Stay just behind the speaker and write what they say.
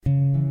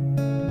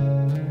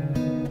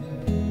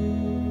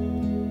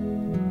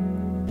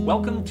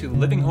Welcome to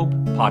Living Hope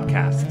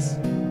Podcasts.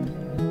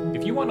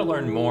 If you want to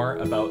learn more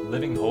about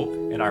Living Hope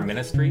and our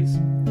ministries,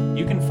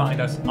 you can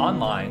find us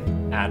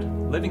online at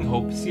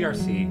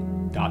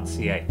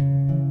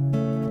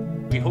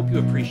livinghopecrc.ca. We hope you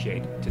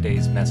appreciate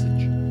today's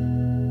message.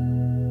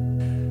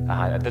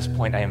 At this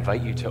point, I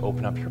invite you to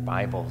open up your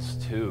Bibles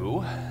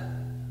to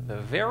the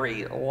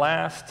very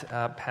last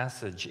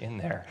passage in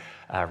there,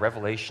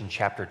 Revelation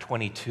chapter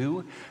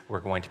 22. We're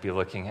going to be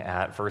looking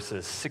at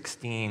verses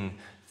 16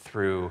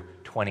 through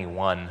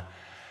 21.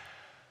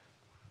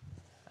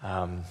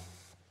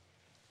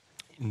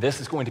 This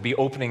is going to be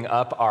opening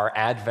up our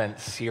Advent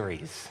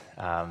series.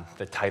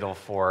 The title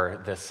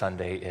for this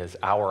Sunday is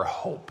Our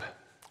Hope,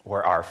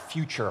 or Our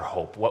Future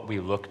Hope, what we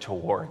look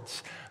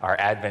towards. Our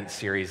Advent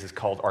series is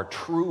called Our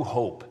True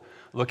Hope,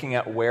 looking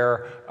at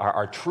where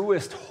our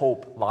truest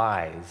hope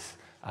lies,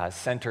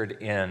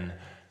 centered in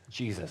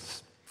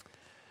Jesus.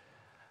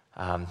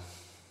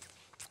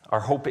 Our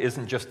hope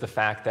isn't just the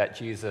fact that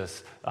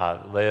Jesus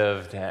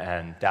lived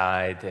and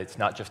died. It's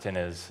not just in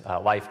his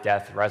life,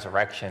 death,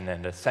 resurrection,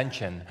 and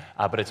ascension,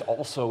 but it's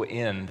also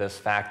in this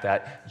fact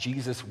that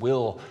Jesus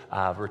will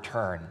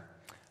return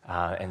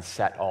and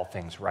set all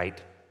things right.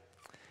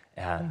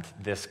 And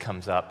this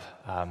comes up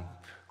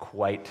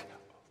quite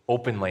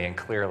openly and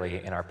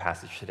clearly in our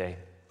passage today.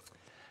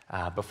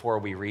 Before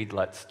we read,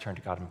 let's turn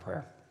to God in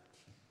prayer.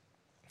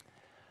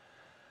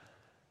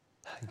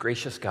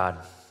 Gracious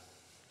God,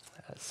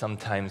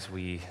 sometimes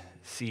we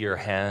see your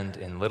hand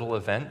in little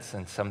events,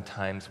 and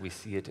sometimes we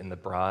see it in the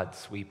broad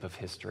sweep of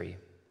history.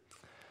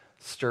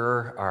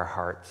 Stir our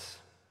hearts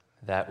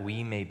that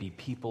we may be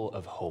people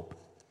of hope.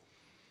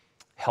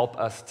 Help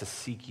us to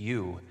seek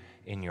you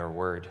in your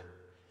word,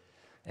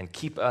 and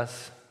keep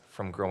us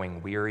from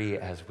growing weary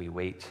as we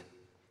wait,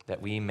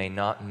 that we may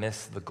not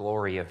miss the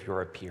glory of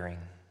your appearing.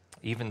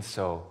 Even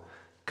so,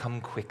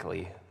 come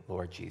quickly,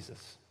 Lord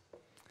Jesus.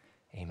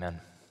 Amen.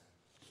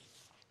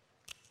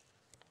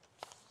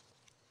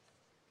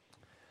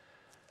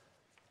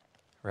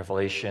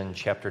 Revelation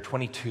chapter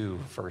 22,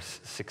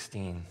 verse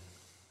 16.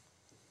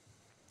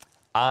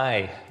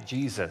 I,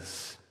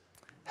 Jesus,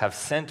 have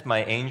sent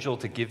my angel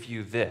to give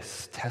you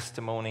this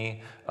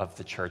testimony of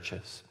the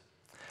churches.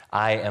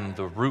 I am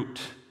the root,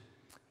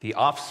 the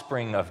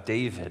offspring of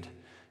David,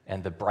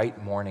 and the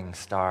bright morning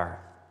star.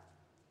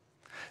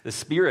 The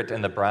Spirit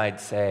and the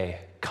bride say,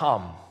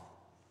 "Come,"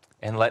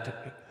 and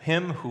let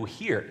him who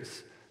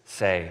hears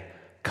say,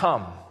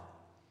 "Come."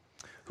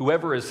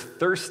 Whoever is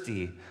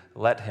thirsty,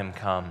 let him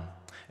come.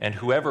 And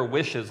whoever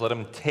wishes, let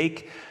him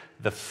take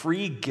the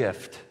free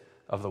gift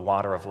of the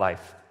water of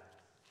life.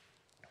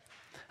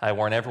 I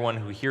warn everyone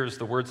who hears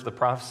the words of the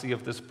prophecy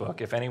of this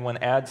book. If anyone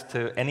adds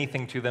to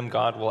anything to them,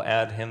 God will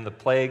add him the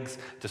plagues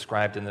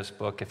described in this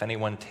book. If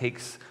anyone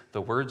takes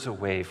the words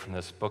away from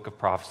this book of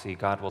prophecy,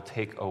 God will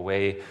take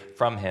away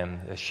from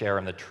him a share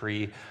in the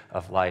tree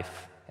of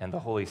life and the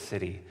holy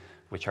city,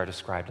 which are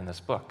described in this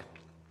book.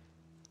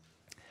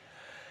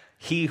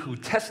 He who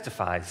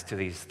testifies to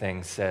these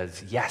things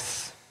says,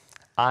 "Yes,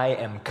 I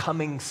am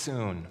coming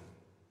soon.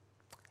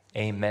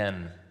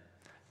 Amen.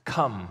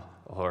 Come,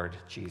 Lord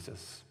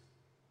Jesus."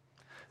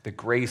 The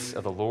grace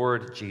of the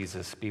Lord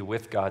Jesus be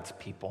with God's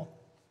people.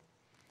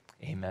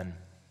 Amen.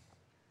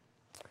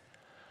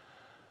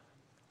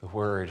 The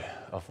word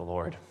of the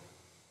Lord.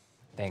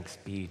 Thanks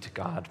be to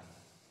God.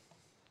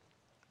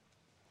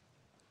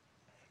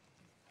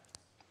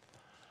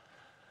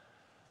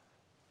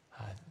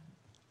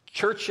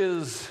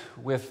 Churches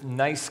with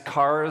nice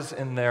cars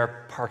in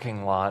their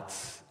parking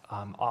lots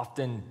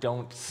often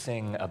don't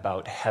sing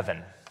about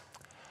heaven.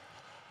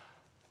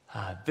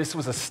 This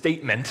was a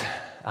statement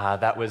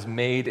that was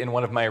made in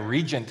one of my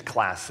Regent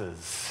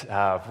classes,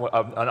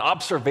 an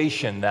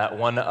observation that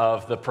one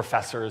of the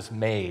professors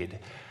made.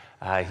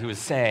 He was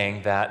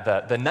saying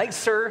that the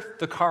nicer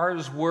the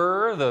cars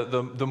were,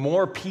 the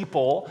more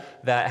people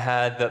that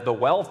had the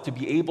wealth to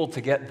be able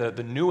to get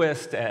the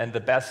newest and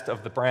the best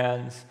of the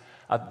brands,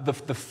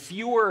 the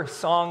fewer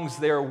songs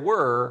there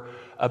were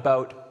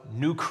about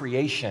new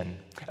creation,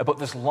 about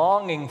this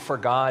longing for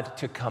God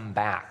to come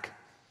back.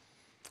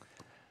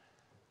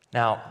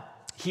 Now,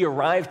 he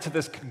arrived to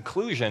this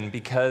conclusion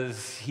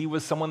because he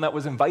was someone that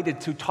was invited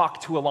to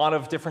talk to a lot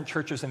of different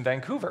churches in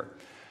Vancouver.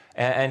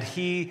 And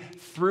he,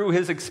 through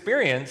his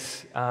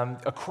experience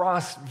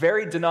across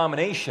varied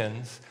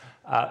denominations,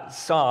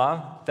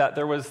 saw that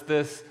there was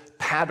this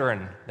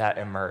pattern that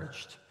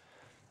emerged.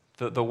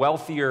 The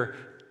wealthier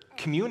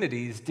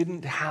communities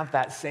didn't have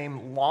that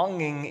same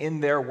longing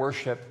in their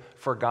worship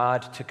for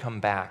God to come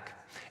back.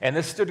 And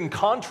this stood in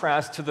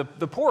contrast to the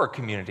poorer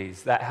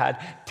communities that had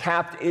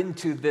tapped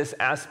into this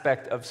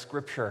aspect of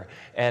Scripture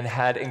and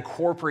had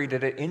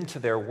incorporated it into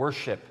their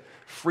worship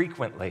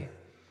frequently.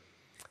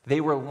 They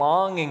were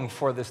longing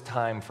for this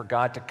time for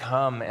God to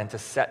come and to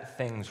set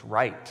things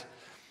right.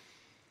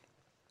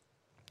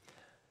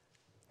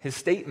 His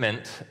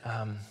statement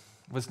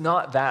was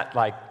not that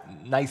like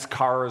nice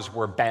cars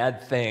were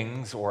bad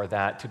things or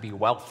that to be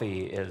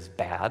wealthy is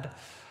bad.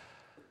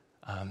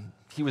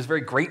 He was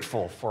very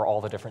grateful for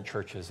all the different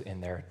churches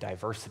in their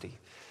diversity.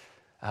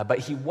 But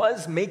he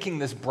was making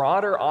this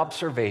broader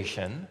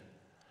observation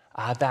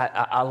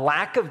that a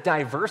lack of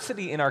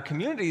diversity in our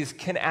communities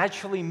can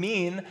actually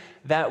mean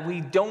that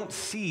we don't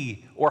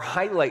see or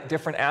highlight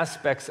different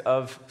aspects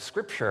of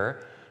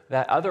Scripture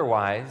that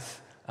otherwise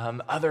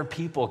other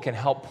people can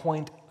help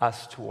point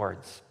us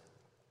towards.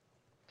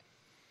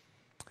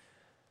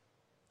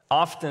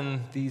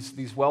 Often,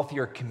 these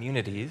wealthier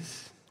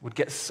communities would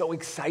get so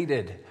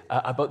excited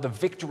about the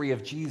victory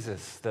of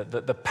Jesus,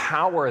 the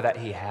power that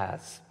he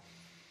has,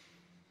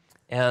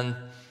 and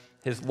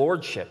his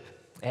lordship.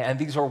 And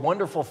these are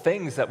wonderful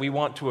things that we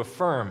want to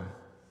affirm,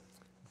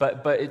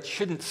 but it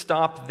shouldn't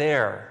stop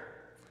there.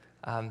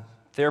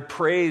 Their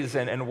praise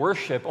and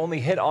worship only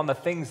hit on the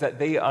things that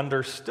they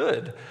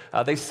understood.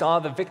 They saw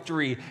the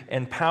victory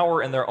and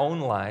power in their own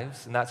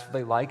lives, and that's what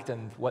they liked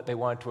and what they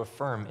wanted to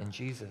affirm in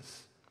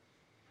Jesus.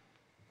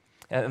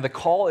 And the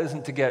call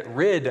isn't to get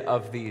rid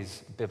of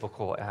these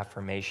biblical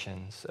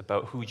affirmations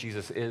about who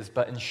Jesus is,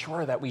 but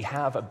ensure that we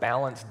have a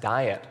balanced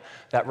diet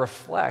that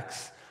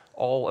reflects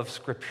all of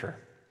Scripture.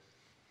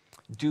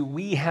 Do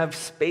we have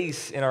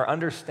space in our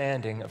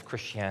understanding of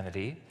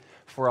Christianity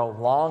for a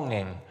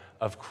longing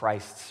of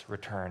Christ's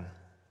return?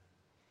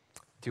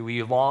 Do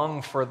we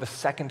long for the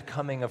second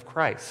coming of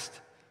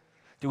Christ?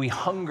 Do we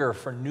hunger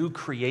for new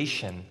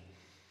creation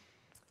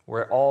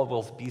where all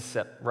will be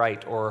set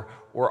right? Or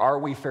are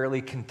we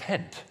fairly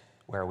content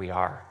where we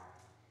are,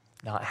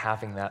 not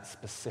having that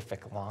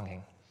specific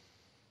longing?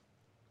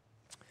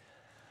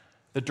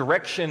 The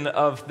direction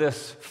of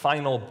this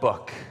final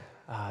book,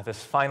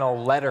 this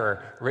final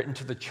letter written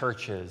to the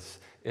churches,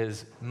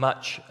 is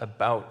much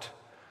about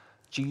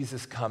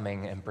Jesus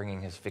coming and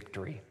bringing his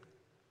victory.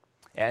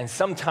 And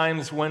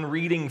sometimes when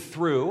reading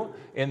through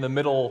in the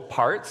middle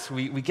parts,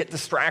 we get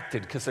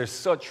distracted because there's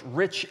such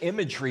rich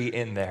imagery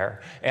in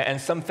there and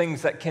some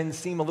things that can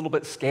seem a little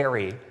bit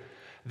scary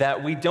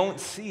that we don't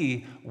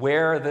see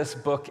where this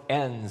book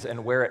ends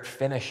and where it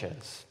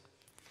finishes.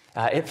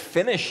 It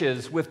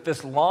finishes with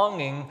this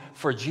longing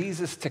for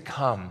Jesus to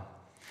come.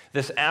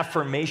 This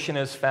affirmation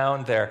is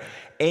found there.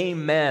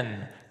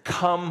 Amen.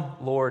 Come,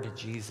 Lord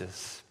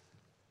Jesus.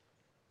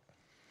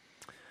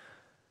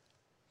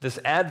 This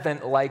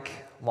Advent-like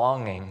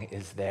longing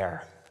is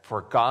there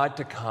for God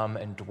to come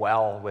and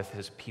dwell with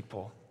his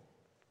people.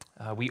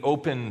 We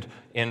opened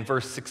in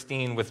verse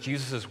 16 with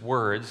Jesus'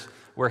 words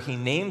where he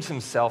names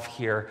himself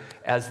here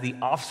as the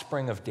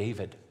offspring of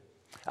David.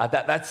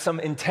 That's some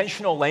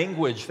intentional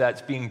language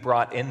that's being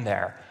brought in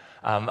there,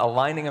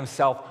 aligning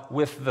himself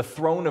with the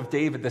throne of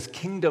David, this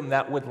kingdom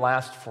that would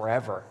last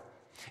forever.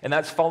 And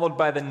that's followed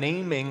by the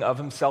naming of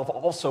himself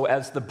also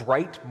as the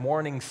bright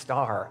morning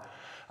star.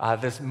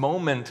 This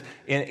moment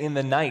in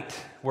the night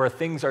where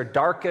things are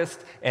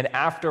darkest and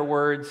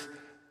afterwards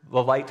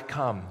the light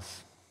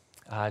comes.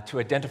 To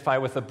identify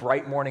with the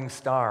bright morning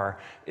star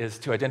is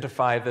to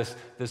identify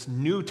this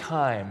new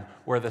time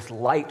where this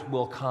light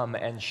will come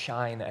and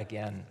shine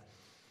again.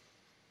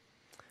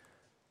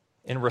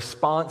 In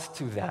response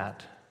to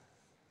that,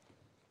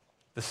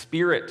 the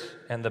Spirit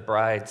and the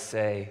bride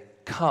say,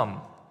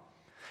 "Come,"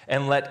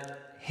 and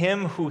let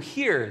him who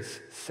hears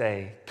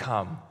say,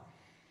 "Come."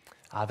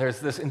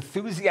 There's this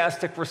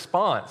enthusiastic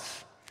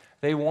response.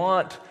 They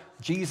want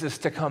Jesus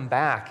to come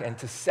back and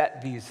to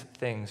set these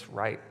things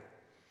right.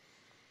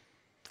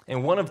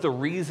 And one of the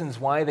reasons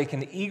why they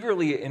can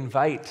eagerly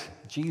invite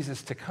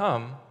Jesus to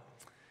come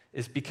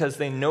is because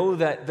they know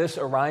that this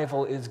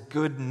arrival is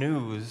good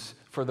news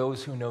for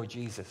those who know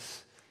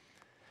Jesus.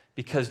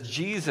 Because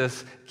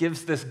Jesus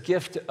gives this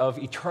gift of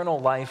eternal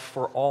life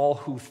for all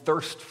who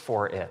thirst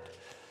for it.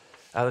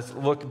 Let's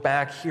look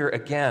back here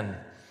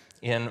again.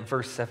 In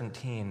verse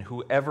 17,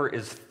 whoever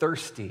is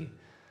thirsty,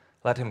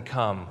 let him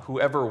come.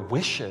 Whoever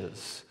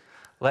wishes,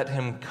 let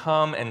him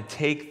come and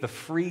take the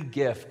free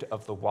gift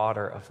of the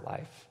water of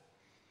life.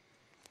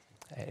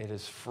 It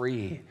is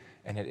free,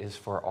 and it is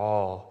for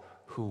all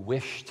who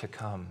wish to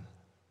come.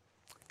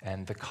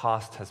 And the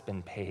cost has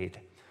been paid.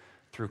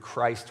 Through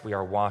Christ, we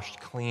are washed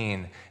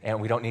clean,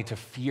 and we don't need to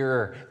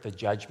fear the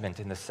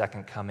judgment in the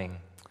second coming.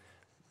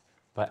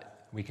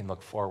 But we can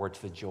look forward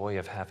to the joy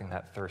of having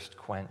that thirst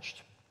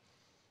quenched.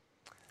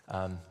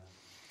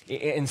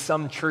 In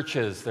some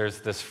churches,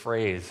 there's this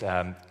phrase,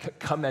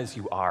 "come as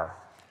you are."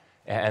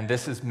 And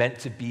this is meant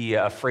to be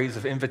a phrase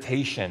of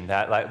invitation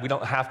that we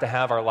don't have to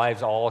have our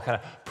lives all kind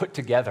of put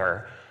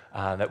together,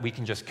 that we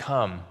can just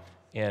come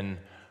in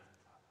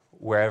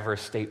wherever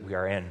state we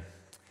are in.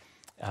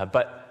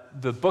 But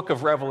the book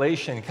of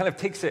Revelation kind of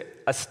takes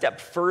it a step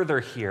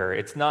further here.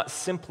 It's not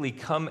simply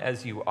come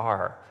as you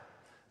are,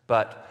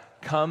 but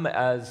come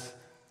as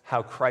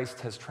how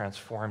Christ has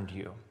transformed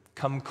you.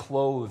 Come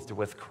clothed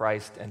with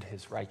Christ and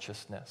his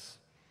righteousness.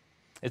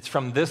 It's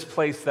from this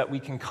place that we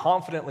can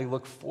confidently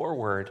look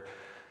forward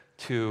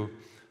to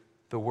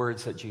the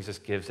words that Jesus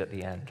gives at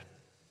the end.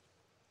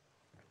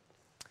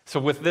 So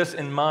with this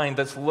in mind,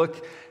 let's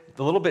look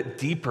a little bit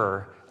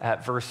deeper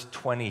at verse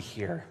 20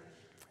 here.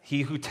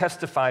 He who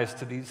testifies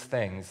to these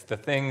things, the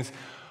things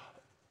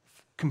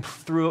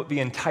through the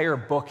entire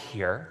book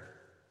here,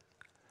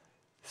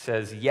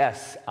 says,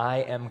 "Yes, I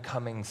am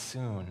coming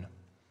soon."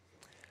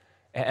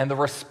 And the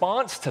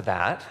response to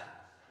that,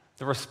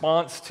 the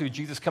response to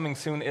Jesus coming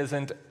soon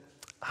isn't,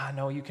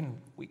 no, you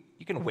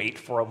can wait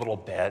for a little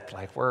bit.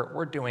 Like,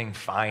 we're doing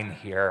fine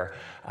here.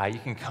 You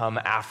can come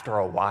after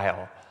a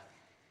while.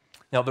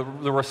 Now, the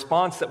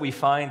response that we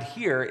find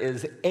here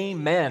is,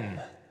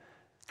 "Amen.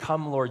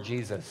 Come, Lord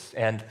Jesus."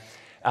 And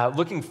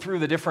looking through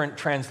the different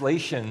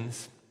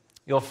translations,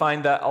 you'll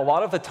find that a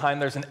lot of the time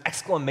there's an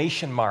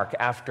exclamation mark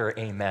after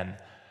amen.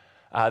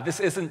 This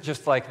isn't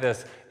just like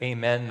this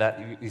amen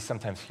that you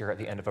sometimes hear at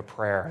the end of a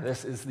prayer.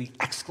 This is the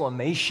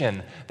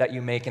exclamation that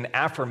you make, an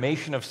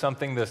affirmation of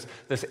something,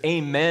 this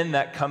amen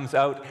that comes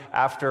out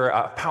after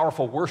a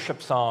powerful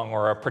worship song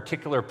or a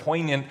particular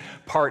poignant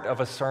part of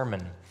a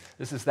sermon.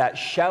 This is that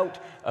shout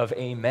of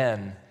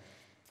amen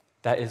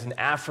that is an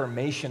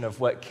affirmation of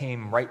what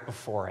came right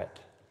before it.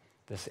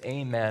 This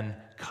amen,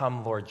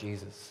 come Lord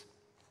Jesus.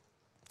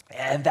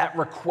 And that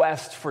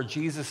request for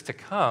Jesus to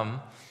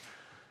come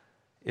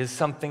is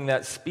something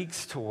that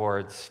speaks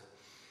towards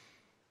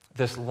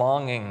this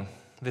longing,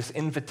 this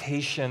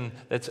invitation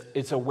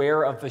it's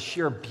aware of the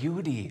sheer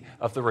beauty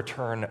of the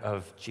return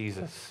of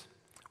Jesus,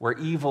 where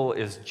evil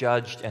is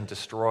judged and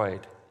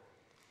destroyed,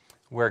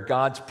 where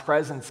God's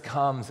presence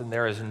comes and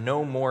there is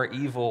no more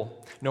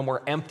evil, no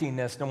more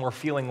emptiness, no more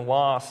feeling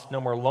lost, no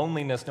more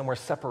loneliness, no more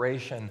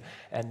separation,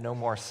 and no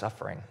more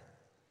suffering.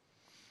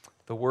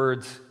 The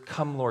words,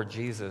 "Come, Lord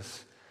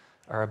Jesus,"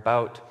 are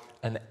about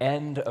an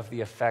end of the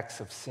effects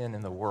of sin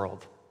in the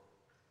world.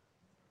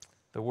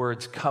 The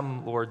words,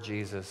 "Come, Lord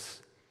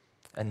Jesus,"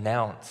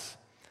 announce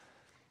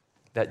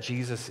that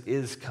Jesus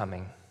is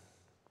coming,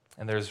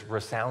 and there's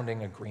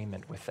resounding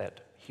agreement with it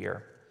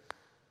here.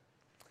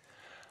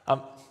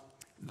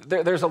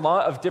 There's a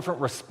lot of different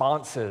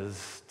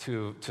responses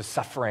to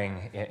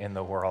suffering in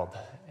the world.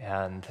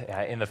 And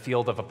in the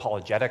field of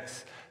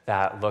apologetics,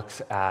 that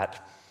looks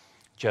at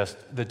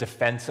just the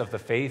defense of the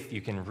faith. You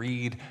can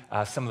read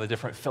some of the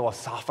different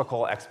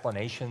philosophical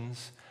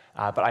explanations.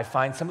 But I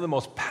find some of the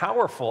most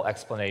powerful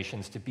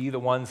explanations to be the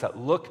ones that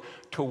look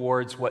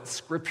towards what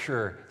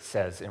Scripture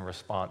says in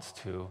response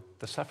to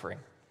the suffering.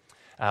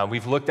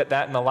 We've looked at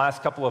that in the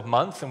last couple of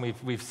months, and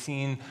we've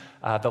seen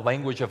the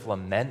language of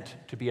lament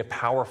to be a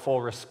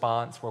powerful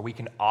response where we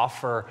can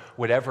offer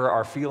whatever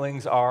our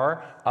feelings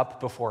are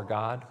up before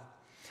God.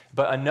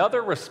 But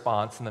another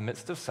response in the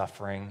midst of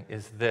suffering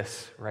is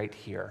this right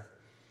here.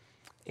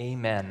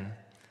 Amen.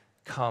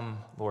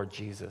 Come, Lord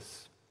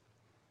Jesus.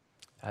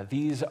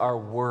 These are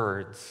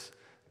words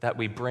that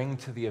we bring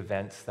to the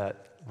events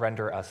that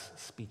render us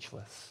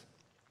speechless.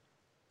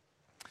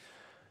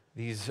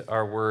 These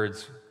are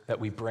words that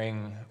we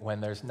bring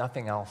when there's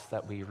nothing else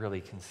that we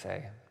really can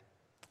say,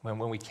 when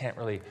we can't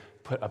really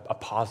put a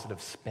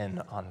positive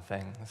spin on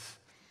things.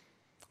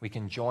 We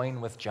can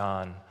join with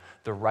John,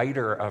 the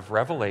writer of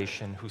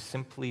Revelation, who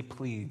simply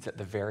pleads at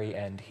the very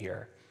end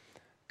here,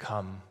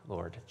 "Come,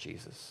 Lord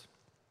Jesus."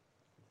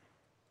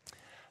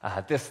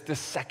 This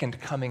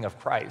second coming of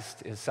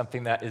Christ is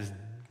something that is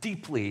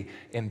deeply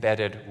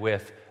embedded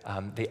with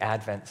the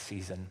Advent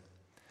season.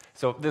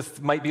 So this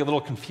might be a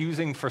little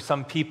confusing for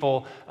some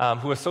people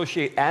who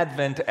associate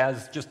Advent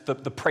as just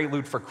the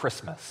prelude for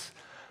Christmas.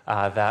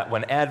 That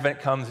when Advent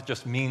comes, it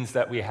just means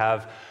that we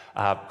have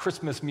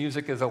Christmas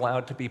music is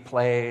allowed to be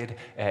played.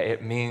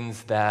 It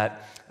means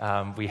that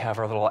we have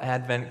our little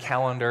Advent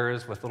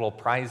calendars with little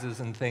prizes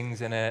and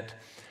things in it.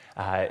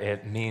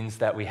 It means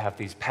that we have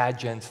these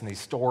pageants and these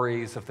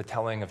stories of the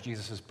telling of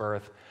Jesus'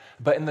 birth.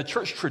 But in the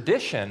church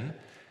tradition,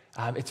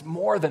 it's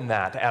more than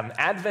that.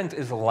 Advent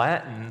is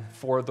Latin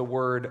for the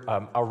word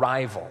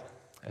arrival.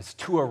 It's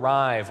to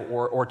arrive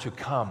or to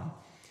come.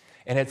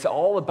 And it's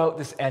all about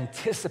this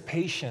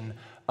anticipation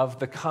of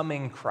the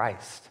coming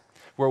Christ,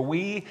 where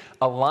we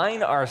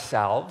align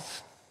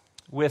ourselves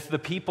with the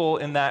people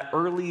in that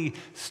early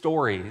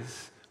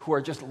stories who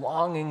are just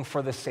longing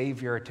for the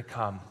Savior to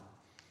come.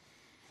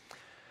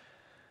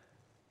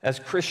 As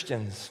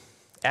Christians,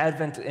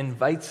 Advent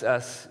invites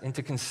us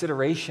into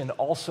consideration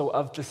also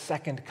of the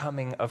second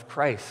coming of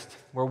Christ,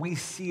 where we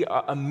see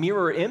a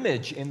mirror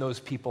image in those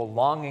people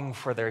longing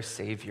for their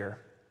Savior.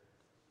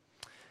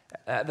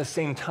 At the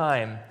same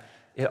time,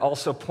 it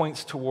also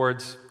points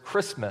towards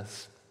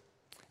Christmas,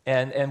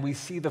 and we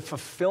see the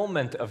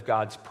fulfillment of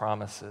God's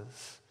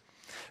promises.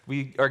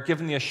 We are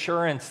given the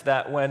assurance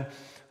that when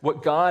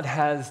what God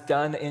has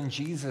done in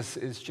Jesus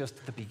is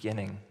just the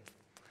beginning,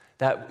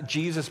 that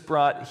Jesus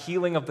brought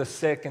healing of the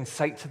sick and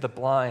sight to the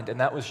blind,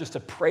 and that was just a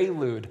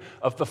prelude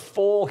of the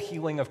full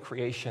healing of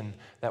creation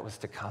that was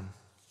to come.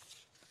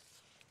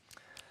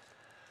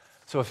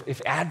 So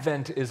if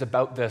Advent is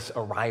about this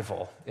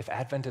arrival, if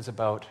Advent is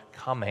about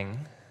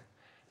coming,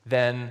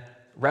 then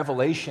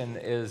Revelation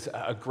is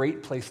a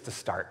great place to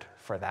start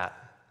for that.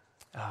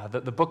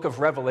 The book of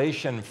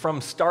Revelation, from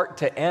start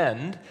to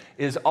end,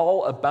 is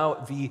all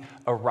about the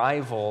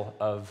arrival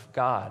of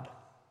God.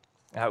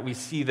 We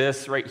see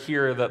this right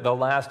here, the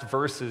last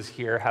verses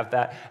here have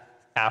that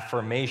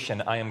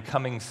affirmation, "I am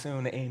coming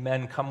soon,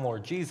 amen, come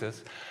Lord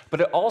Jesus."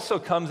 But it also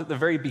comes at the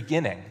very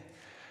beginning.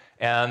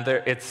 And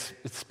it's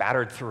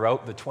spattered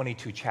throughout the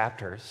 22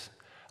 chapters.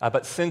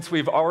 But since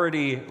we've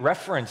already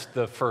referenced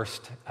the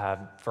first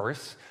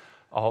verse,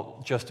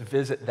 I'll just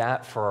visit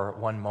that for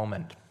one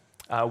moment.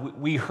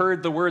 We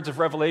heard the words of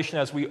Revelation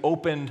as we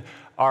opened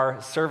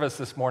our service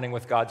this morning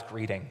with God's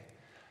greeting.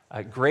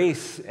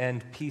 Grace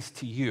and peace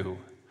to you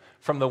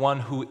from the one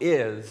who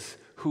is,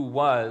 who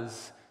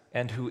was,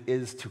 and who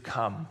is to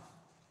come.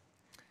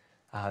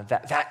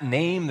 That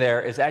name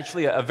there is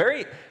actually a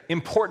very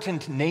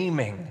important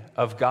naming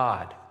of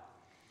God.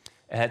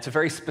 And it's a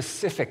very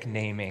specific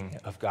naming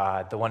of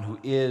God, the one who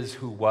is,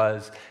 who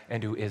was,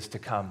 and who is to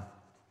come.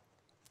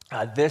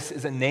 This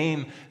is a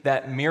name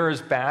that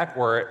mirrors back,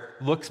 or it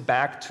looks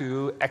back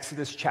to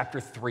Exodus chapter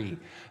 3,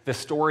 the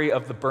story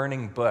of the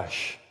burning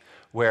bush,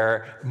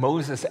 where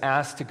Moses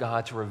asks to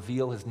God to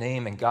reveal his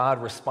name, and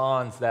God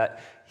responds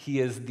that he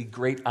is the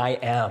great I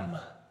am,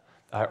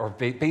 or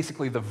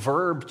basically the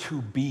verb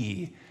to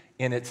be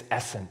in its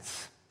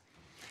essence.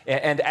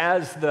 And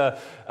as the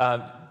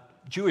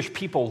Jewish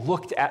people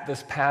looked at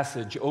this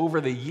passage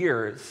over the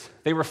years,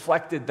 they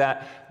reflected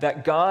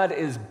that God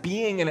is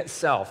being in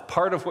itself.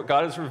 Part of what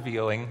God is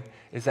revealing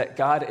is that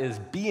God is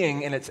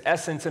being in its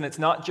essence, and it's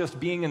not just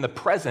being in the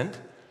present,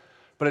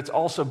 but it's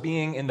also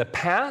being in the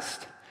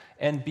past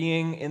and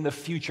being in the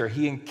future.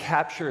 He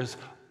captures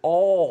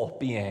all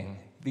being.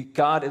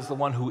 God is the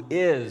one who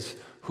is,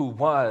 who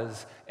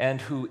was, and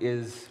who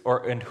is,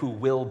 and who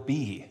will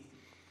be.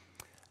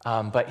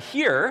 But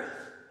here,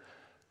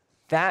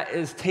 that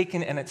is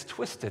taken and it's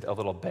twisted a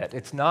little bit.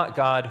 It's not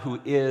God who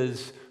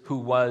is, who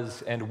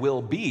was, and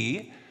will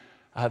be.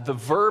 The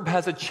verb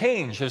has a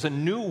change. There's a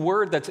new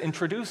word that's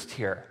introduced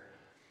here.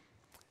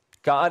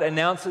 God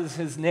announces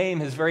his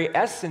name. His very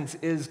essence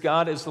is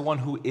God is the one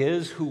who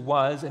is, who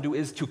was, and who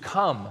is to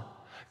come.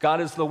 God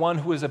is the one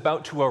who is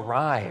about to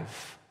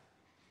arrive.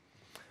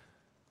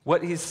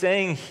 What he's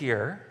saying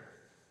here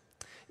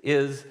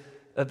is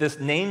that this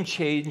name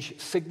change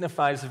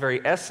signifies the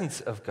very essence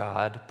of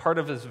God. Part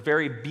of his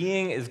very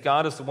being is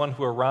God is the one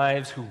who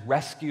arrives, who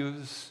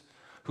rescues,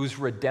 whose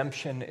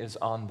redemption is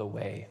on the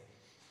way.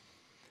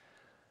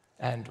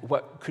 And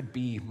what could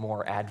be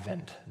more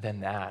Advent than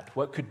that?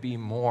 What could be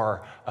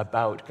more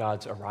about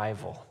God's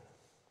arrival?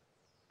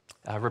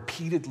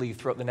 Repeatedly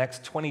throughout the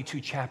next 22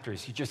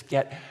 chapters, you just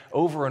get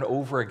over and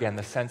over again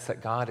the sense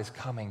that God is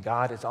coming,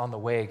 God is on the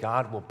way,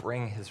 God will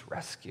bring his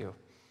rescue.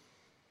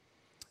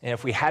 And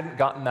if we hadn't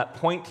gotten that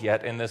point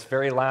yet in this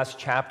very last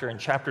chapter, in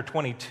chapter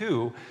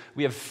 22,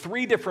 we have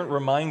 3 different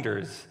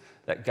reminders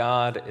that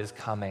God is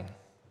coming.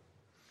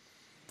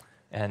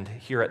 And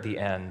here at the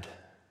end,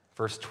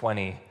 verse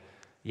 20,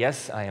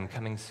 yes, I am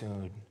coming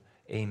soon.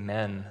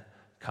 Amen.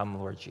 Come,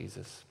 Lord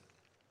Jesus.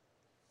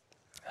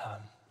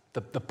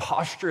 The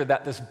posture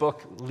that this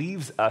book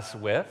leaves us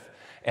with,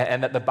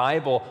 and that the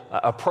Bible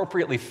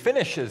appropriately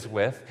finishes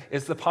with,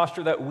 is the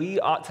posture that we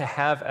ought to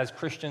have as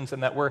Christians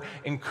and that we're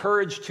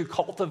encouraged to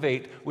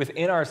cultivate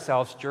within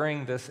ourselves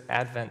during this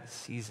Advent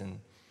season.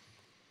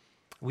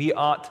 We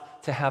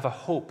ought to have a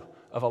hope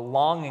of a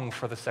longing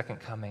for the second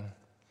coming.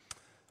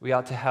 We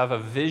ought to have a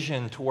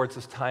vision towards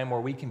this time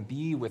where we can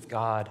be with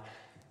God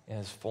in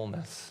his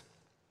fullness.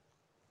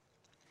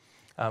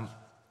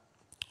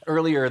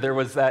 Earlier, there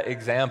was that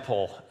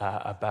example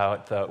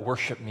about the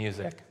worship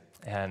music,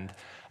 and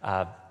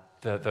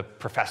the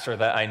professor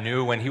that I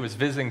knew when he was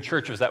visiting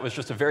churches, that was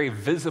just a very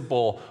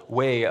visible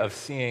way of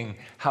seeing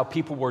how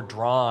people were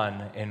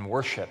drawn in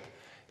worship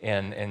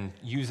and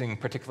using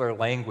particular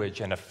language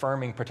and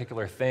affirming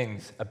particular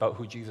things about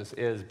who Jesus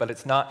is. But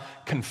it's not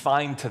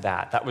confined to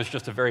that. That was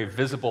just a very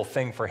visible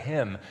thing for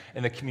him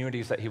in the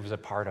communities that he was a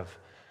part of.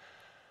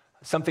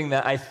 Something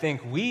that I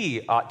think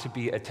we ought to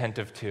be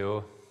attentive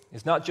to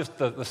is not just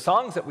the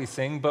songs that we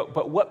sing,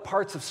 but what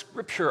parts of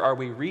Scripture are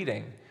we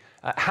reading?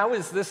 How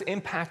is this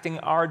impacting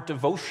our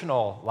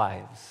devotional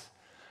lives?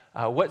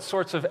 What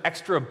sorts of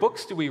extra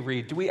books do we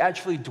read? Do we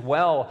actually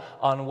dwell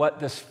on what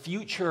this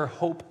future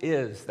hope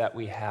is that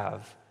we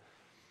have?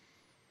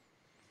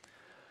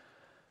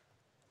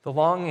 The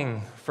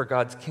longing for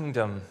God's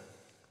kingdom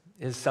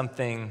is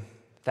something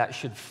that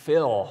should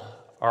fill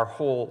our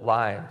whole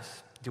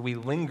lives. Do we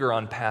linger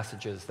on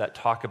passages that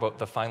talk about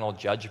the final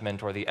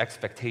judgment or the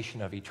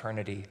expectation of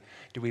eternity?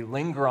 Do we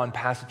linger on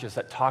passages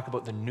that talk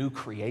about the new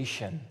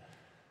creation?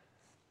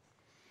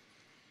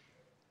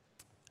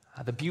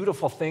 The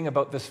beautiful thing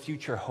about this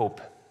future hope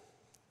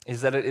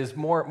is that it is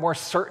more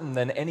certain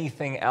than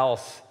anything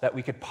else that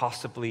we could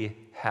possibly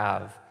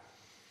have.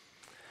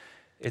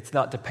 It's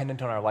not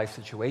dependent on our life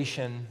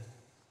situation.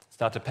 It's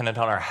not dependent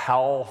on our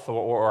health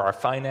or our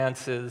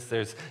finances.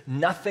 There's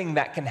nothing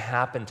that can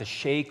happen to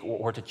shake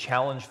or to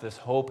challenge this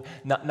hope.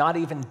 Not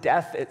even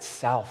death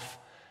itself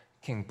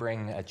can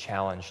bring a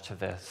challenge to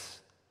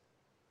this.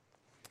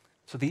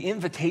 So the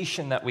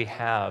invitation that we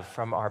have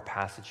from our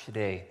passage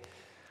today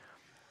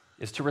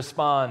is to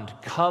respond,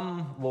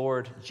 "Come,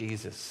 Lord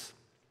Jesus,"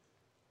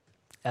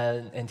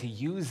 and to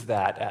use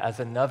that as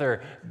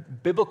another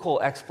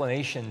biblical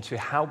explanation to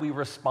how we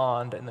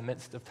respond in the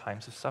midst of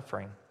times of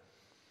suffering.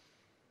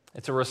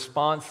 It's a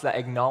response that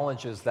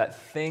acknowledges that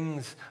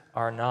things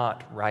are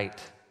not right,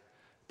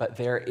 but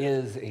there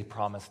is a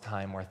promised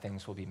time where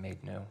things will be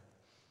made new.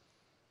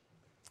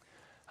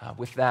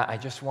 With that, I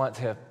just want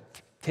to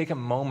take a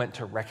moment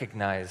to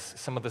recognize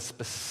some of the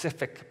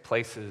specific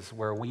places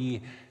where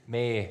we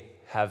may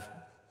have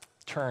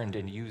turned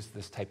and used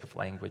this type of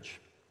language.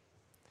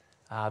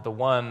 The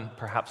one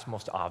perhaps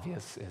most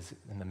obvious is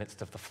in the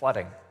midst of the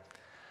flooding.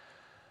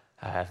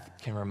 It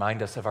can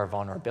remind us of our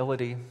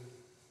vulnerability.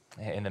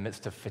 In the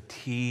midst of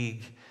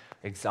fatigue,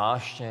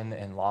 exhaustion,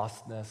 and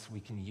lostness, we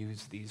can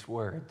use these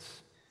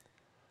words.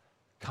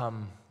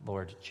 Come,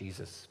 Lord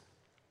Jesus.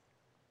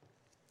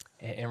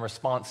 In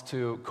response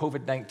to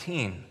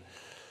COVID-19,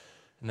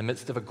 in the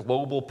midst of a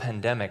global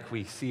pandemic,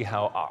 we see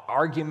how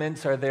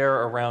arguments are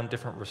there around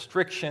different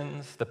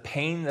restrictions, the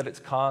pain that it's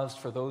caused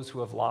for those who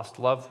have lost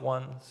loved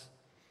ones,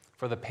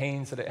 for the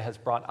pains that it has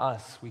brought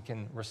us. We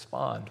can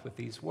respond with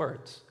these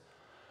words.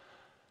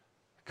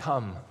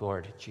 Come,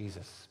 Lord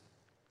Jesus.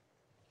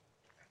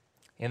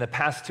 In the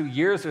past 2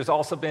 years, there's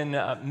also been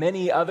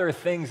many other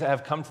things that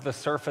have come to the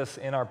surface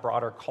in our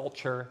broader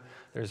culture.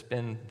 There's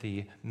been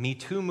the Me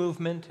Too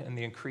movement and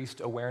the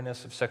increased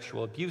awareness of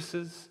sexual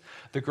abuses,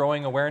 the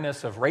growing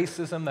awareness of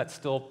racism that's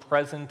still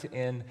present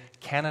in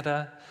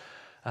Canada,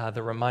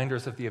 the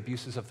reminders of the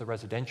abuses of the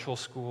residential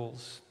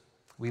schools.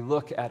 We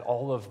look at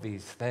all of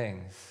these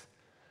things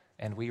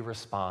and we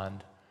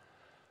respond,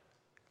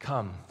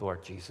 come,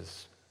 Lord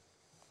Jesus.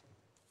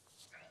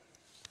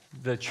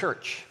 The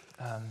church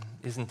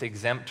isn't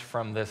exempt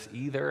from this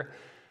either.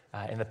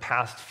 In the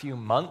past few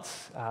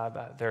months,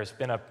 there's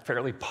been a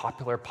fairly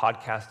popular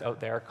podcast out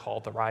there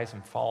called The Rise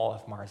and Fall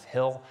of Mars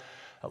Hill.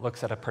 It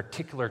looks at a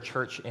particular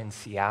church in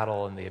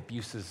Seattle and the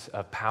abuses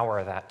of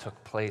power that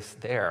took place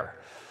there.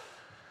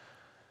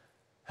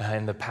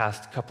 In the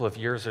past couple of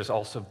years, there's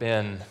also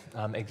been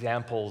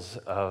examples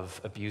of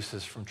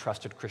abuses from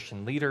trusted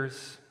Christian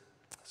leaders.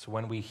 So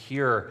when we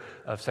hear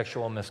of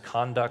sexual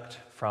misconduct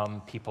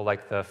from people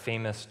like the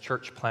famous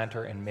church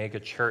planter and mega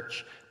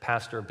church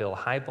pastor Bill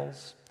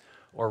Hybels,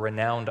 or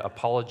renowned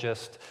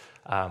apologist,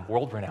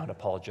 world-renowned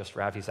apologist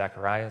Ravi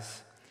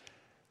Zacharias,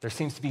 there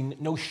seems to be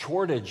no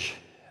shortage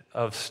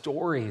of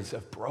stories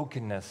of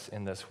brokenness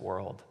in this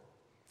world.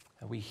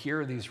 And we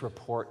hear these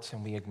reports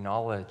and we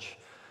acknowledge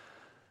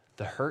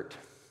the hurt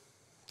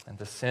and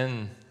the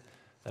sin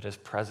that is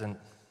present,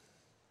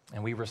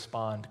 and we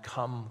respond,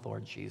 come,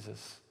 Lord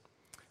Jesus.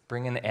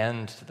 Bring an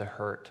end to the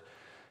hurt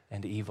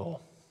and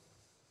evil.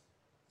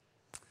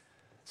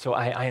 So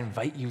I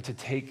invite you to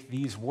take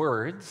these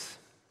words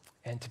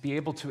and to be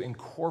able to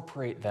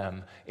incorporate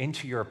them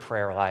into your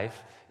prayer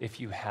life if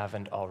you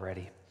haven't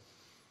already.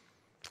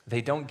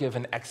 They don't give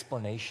an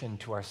explanation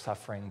to our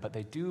suffering, but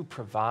they do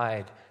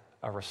provide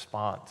a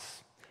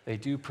response. They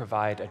do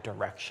provide a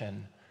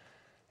direction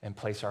and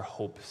place our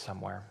hope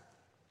somewhere.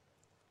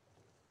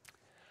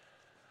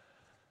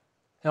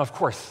 Now, of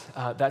course,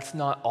 that's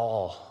not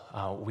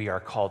all we are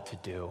called to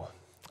do.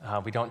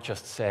 We don't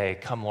just say,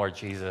 come, Lord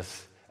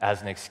Jesus,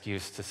 as an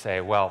excuse to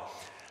say, well,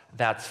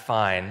 that's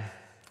fine.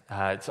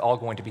 It's all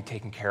going to be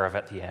taken care of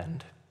at the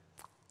end.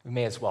 We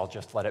may as well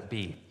just let it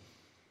be.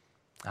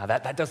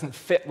 That doesn't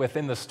fit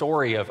within the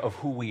story of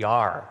who we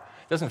are.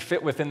 It doesn't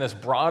fit within this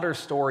broader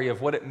story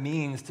of what it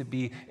means to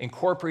be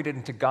incorporated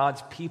into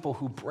God's people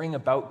who bring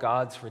about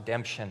God's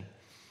redemption.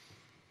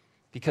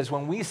 Because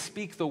when we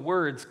speak the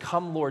words,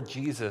 come, Lord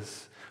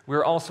Jesus,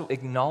 we're also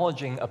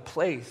acknowledging a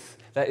place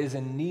that is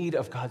in need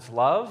of God's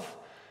love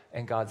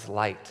and God's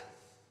light.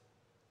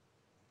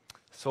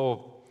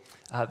 So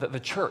the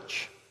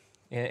church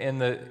in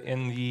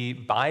the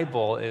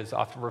Bible is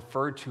often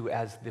referred to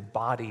as the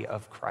body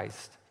of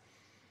Christ.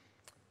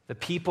 The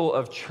people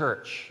of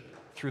church,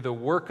 through the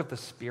work of the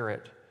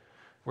Spirit,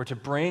 were to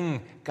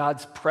bring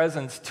God's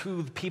presence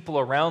to the people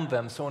around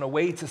them. So in a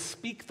way, to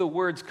speak the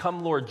words,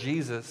 come, Lord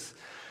Jesus,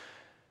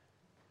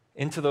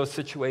 into those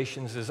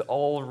situations is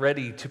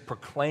already to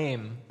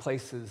proclaim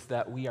places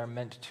that we are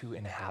meant to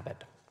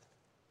inhabit.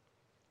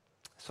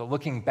 So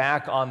looking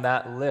back on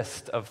that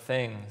list of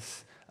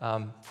things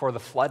for the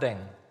flooding,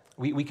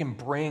 we can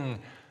bring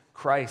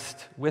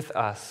Christ with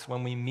us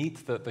when we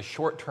meet the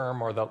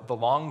short-term or the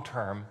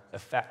long-term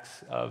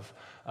effects of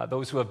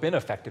those who have been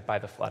affected by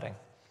the flooding.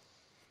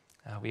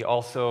 We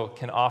also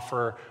can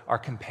offer our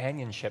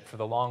companionship for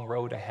the long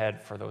road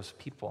ahead for those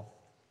people.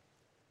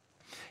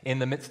 In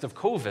the midst of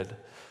COVID,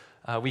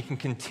 we can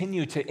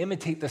continue to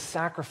imitate the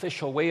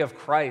sacrificial way of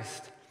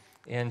Christ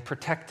in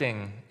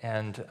protecting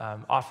and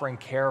offering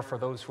care for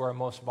those who are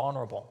most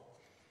vulnerable.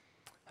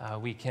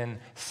 We can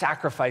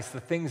sacrifice the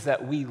things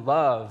that we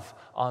love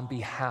on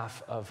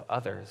behalf of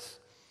others.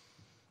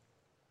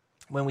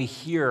 When we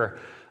hear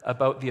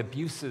about the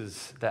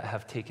abuses that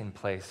have taken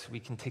place,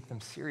 we can take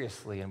them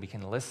seriously and we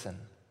can listen.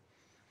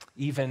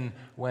 Even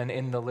when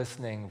in the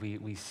listening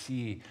we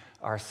see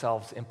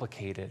ourselves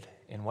implicated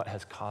in what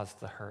has caused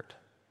the hurt.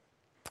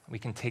 We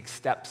can take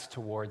steps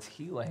towards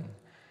healing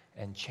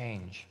and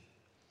change.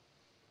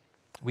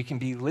 We can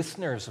be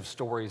listeners of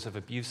stories of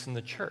abuse in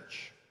the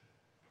church.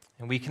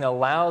 And we can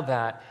allow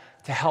that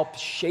to help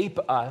shape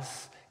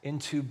us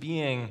into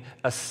being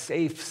a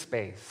safe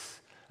space,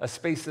 a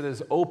space that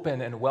is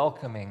open and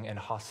welcoming and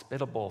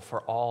hospitable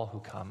for all who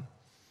come.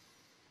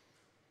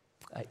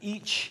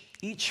 Each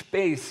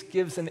space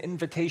gives an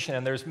invitation,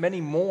 and there's many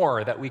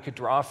more that we could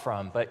draw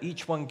from, but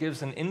each one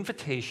gives an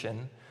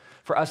invitation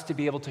for us to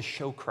be able to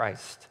show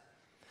Christ.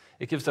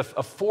 It gives a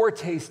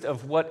foretaste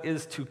of what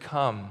is to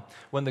come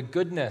when the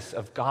goodness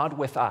of God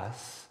with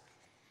us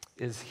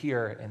is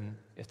here in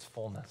its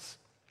fullness.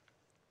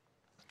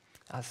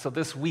 So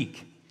this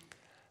week,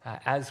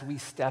 as we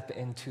step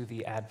into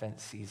the Advent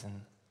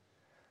season,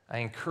 I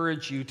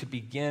encourage you to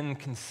begin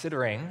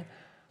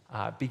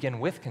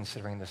with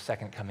considering the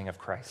second coming of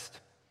Christ,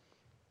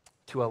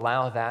 to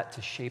allow that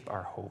to shape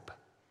our hope.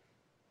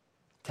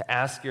 To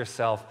ask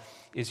yourself,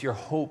 is your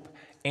hope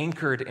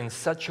anchored in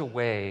such a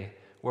way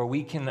where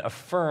we can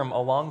affirm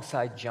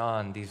alongside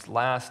John these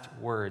last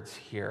words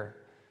here?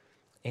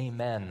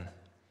 Amen.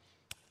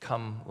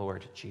 Come,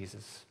 Lord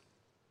Jesus.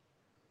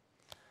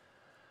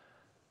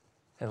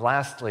 And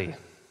lastly,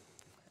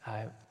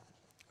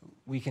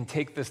 we can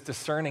take this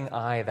discerning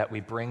eye that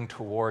we bring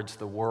towards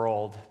the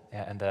world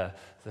and the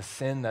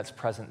sin that's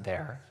present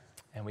there,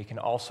 and we can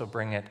also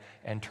bring it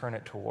and turn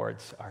it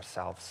towards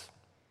ourselves,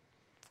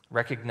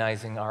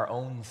 recognizing our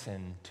own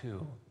sin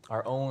too,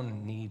 our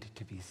own need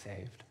to be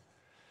saved,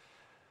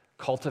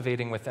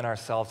 cultivating within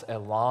ourselves a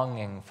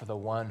longing for the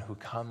one who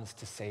comes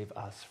to save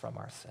us from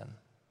our sin.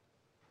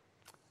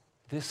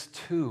 This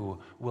too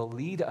will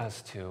lead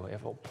us to,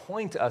 it will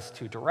point us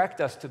to,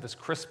 direct us to this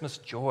Christmas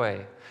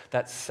joy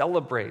that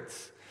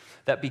celebrates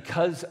that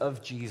because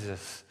of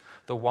Jesus,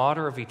 the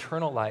water of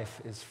eternal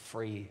life is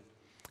free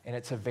and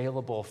it's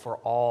available for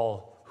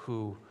all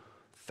who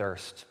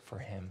thirst for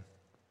him.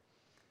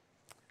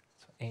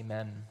 So,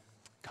 amen.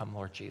 Come,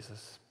 Lord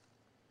Jesus.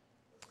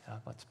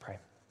 Let's pray.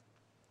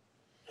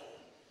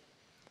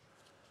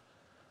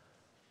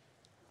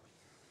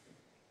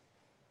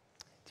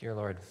 Dear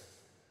Lord,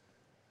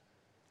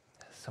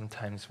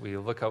 sometimes we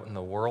look out in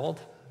the world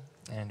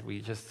and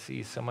we just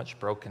see so much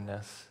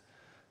brokenness,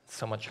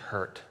 so much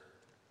hurt,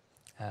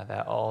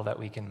 that all that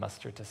we can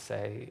muster to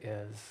say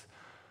is,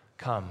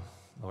 come,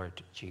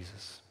 Lord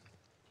Jesus.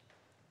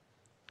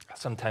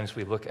 Sometimes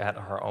we look at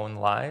our own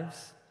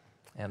lives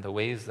and the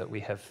ways that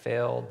we have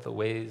failed, the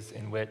ways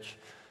in which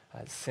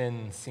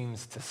sin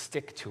seems to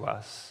stick to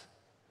us.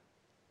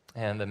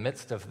 And in the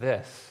midst of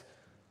this,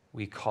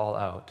 we call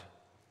out,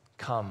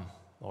 come,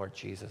 Lord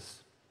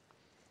Jesus.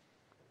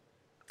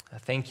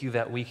 Thank you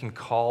that we can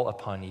call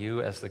upon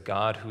you as the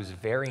God whose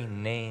very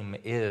name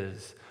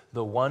is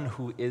the one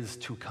who is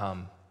to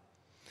come,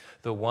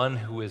 the one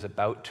who is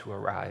about to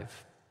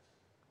arrive.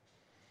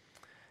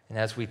 And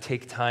as we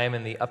take time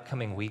in the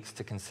upcoming weeks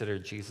to consider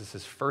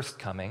Jesus' first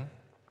coming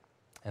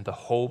and the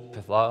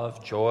hope,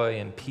 love, joy,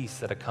 and peace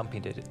that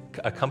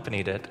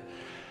accompanied it,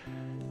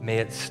 may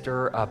it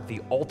stir up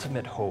the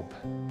ultimate hope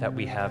that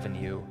we have in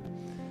you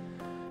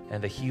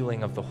and the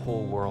healing of the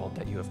whole world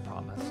that you have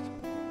promised.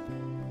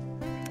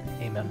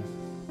 Amen.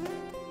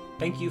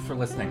 Thank you for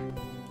listening.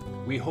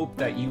 We hope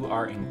that you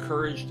are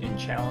encouraged and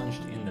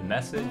challenged in the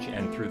message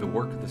and through the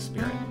work of the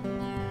Spirit.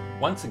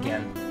 Once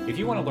again, if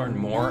you want to learn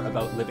more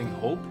about Living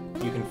Hope,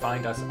 you can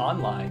find us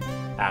online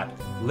at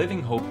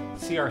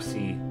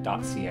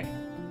livinghopecrc.ca.